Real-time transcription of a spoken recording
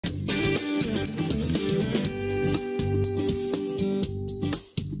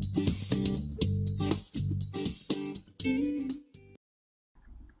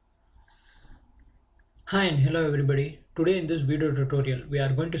Hi and hello everybody. Today in this video tutorial we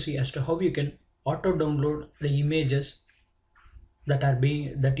are going to see as to how you can auto download the images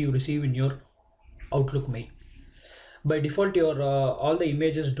that you receive in your Outlook mail. By default your all the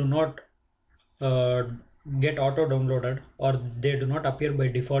images do not uh, get auto downloaded, or they do not appear by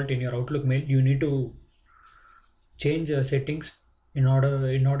default in your Outlook mail. You need to change settings in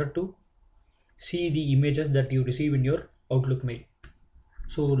order to see the images that you receive in your Outlook mail.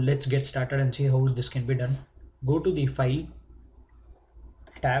 So let's get started and see how this can be done. Go to the file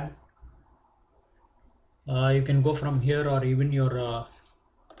tab. You can go from here, or even your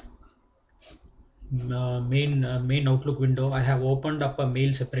main Outlook window. I have opened up a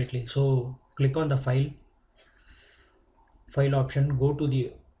mail separately, so click on the file option, go to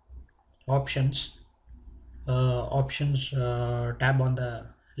the options tab on the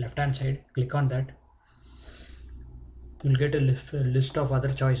left hand side. Click on that. You'll get a list of other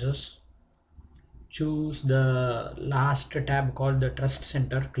choices. Choose the last tab called the Trust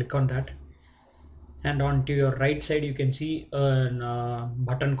Center. Click on that, and on to your right side you can see a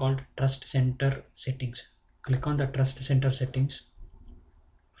button called Trust Center Settings. Click on the Trust Center Settings.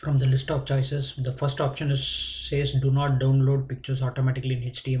 From the list of choices, the first option says do not download pictures automatically in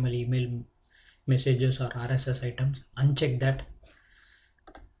HTML, email messages, or RSS items. Uncheck that.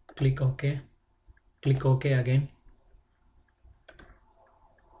 Click OK. Click OK again.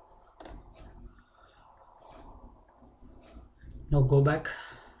 Now go back.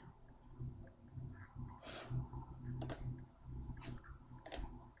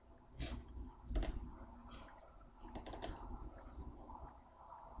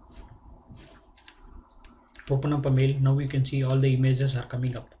 Open up a mail. Now you can see all the images are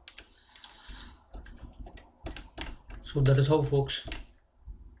coming up. So that is how, folks,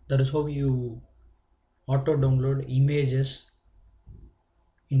 that is how you auto download images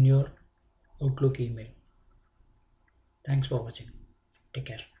in your Outlook email. Thanks for watching. Take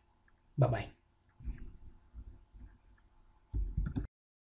care. Bye bye.